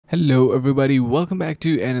Hello everybody, welcome back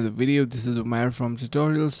to another video. This is Umair from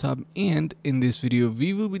Tutorials Hub, and in this video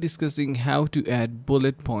we will be discussing how to add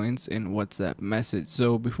bullet points in WhatsApp message.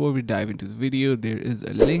 So before we dive into the video, there is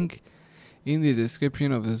a link in the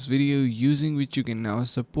description of this video using which you can now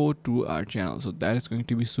support to our channel. So that is going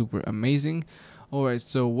to be super amazing. Alright,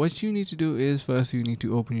 so what you need to do is first you need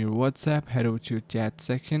to open your WhatsApp, head over to your chat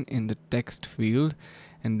section in the text field,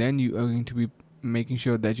 and then you are going to be making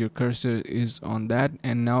sure that your cursor is on that.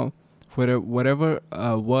 And now for whatever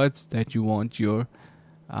words that you want your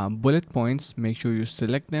bullet points, make sure you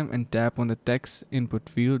select them and tap on the text input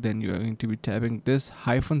field. Then you are going to be tapping this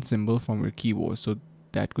hyphen symbol from your keyboard, so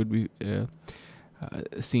that could be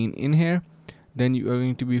seen in here. Then you are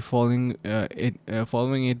going to be following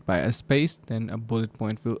it by a space, then a bullet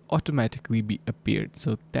point will automatically be appeared.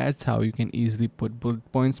 So that's how you can easily put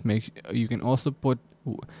bullet points. You can also put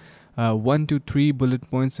 1 to 3 bullet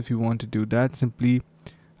points if you want to do that. Simply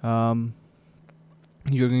you're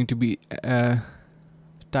going to be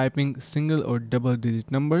typing single or double digit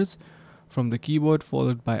numbers from the keyboard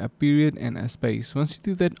followed by a period and a space. Once you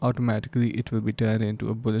do that, automatically it will be turned into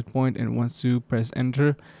a bullet point, and once you press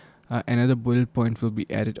enter, another bullet point will be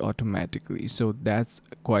added automatically. So that's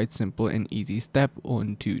quite simple and easy step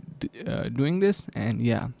on to doing this. And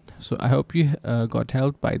yeah, so I hope you got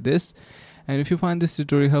helped by this. And if you find this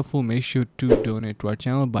tutorial helpful, make sure to donate to our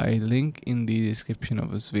channel by link in the description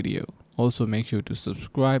of this video. Also make sure to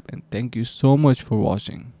subscribe, and thank you so much for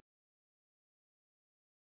watching.